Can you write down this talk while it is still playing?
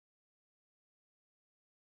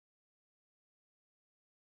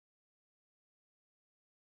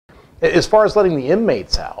As far as letting the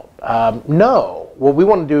inmates out, no. What we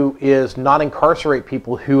want to do is not incarcerate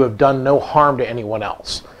people who have done no harm to anyone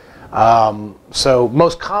else. So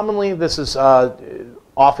most commonly, this is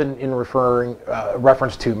often in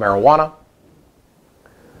reference to marijuana.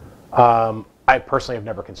 I personally have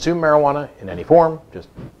never consumed marijuana in any form, just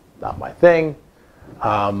not my thing.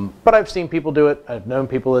 But I've seen people do it. I've known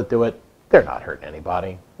people that do it. They're not hurting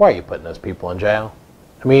anybody. Why are you putting those people in jail?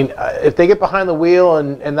 I mean, if they get behind the wheel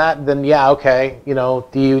and that, then yeah, okay, you know,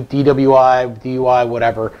 DWI, DUI,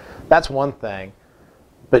 whatever, that's one thing.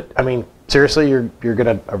 But I mean, seriously, you're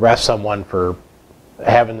going to arrest someone for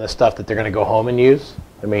having this stuff that they're going to go home and use?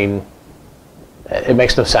 I mean, it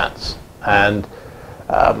makes no sense. And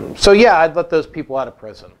so yeah, I'd let those people out of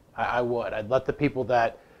prison. I would. I'd let the people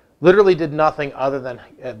that literally did nothing other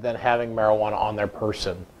than having marijuana on their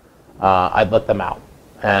person. I'd let them out.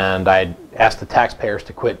 And I'd ask the taxpayers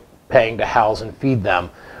to quit paying to house and feed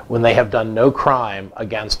them when they have done no crime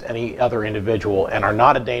against any other individual and are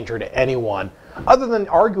not a danger to anyone other than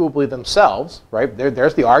arguably themselves, right?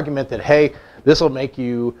 There's the argument that, hey, this will make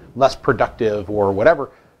you less productive or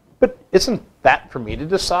whatever. But isn't that for me to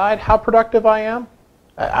decide how productive I am?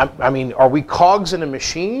 I mean, are we cogs in a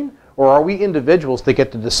machine, or are we individuals that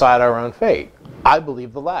get to decide our own fate? I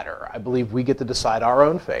believe the latter. I believe we get to decide our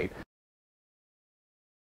own fate.